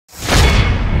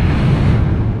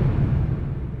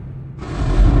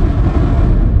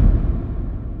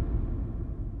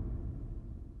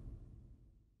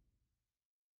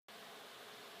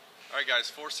guys,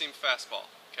 four-seam fastball.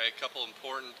 Okay, a couple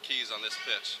important keys on this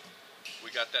pitch. We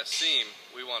got that seam.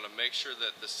 We want to make sure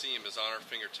that the seam is on our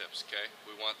fingertips. Okay,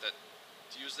 we want that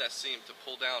to use that seam to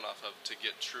pull down off of to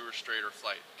get truer, straighter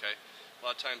flight. Okay, a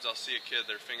lot of times I'll see a kid,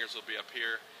 their fingers will be up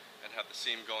here and have the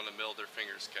seam go in the middle of their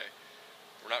fingers. Okay,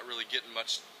 we're not really getting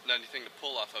anything to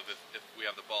pull off of if we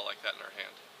have the ball like that in our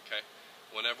hand. Okay,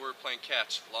 whenever we're playing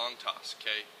catch, long toss.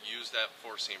 Okay, use that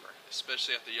four-seamer,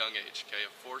 especially at the young age. Okay,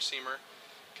 a four-seamer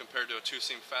compared to a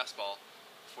two-seam fastball.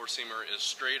 Four-seamer is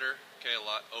straighter. Okay,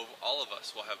 all of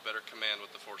us will have better command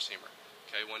with the four-seamer.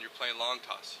 Okay, when you're playing long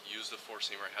toss, use the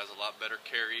four-seamer. It has a lot better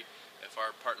carry. If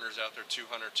our partner's out there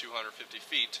 200, 250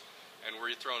 feet, and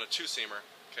we're throwing a two-seamer,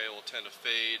 okay, it will tend to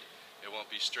fade. It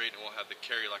won't be straight, and it won't have the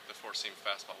carry like the four-seam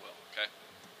fastball will. Okay.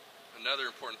 Another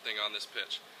important thing on this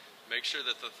pitch: make sure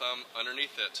that the thumb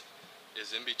underneath it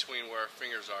is in between where our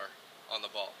fingers are on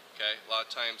the ball. Okay, a lot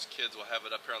of times kids will have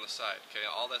it up here on the side. Okay,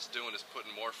 all that's doing is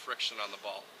putting more friction on the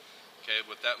ball. Okay,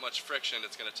 with that much friction,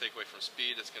 it's going to take away from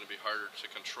speed. It's going to be harder to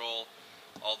control,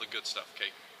 all the good stuff. Okay,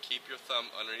 keep your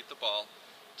thumb underneath the ball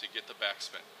to get the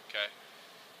backspin. Okay,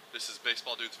 this is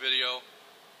Baseball Dude's video,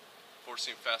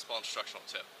 four-seam fastball instructional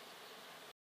tip.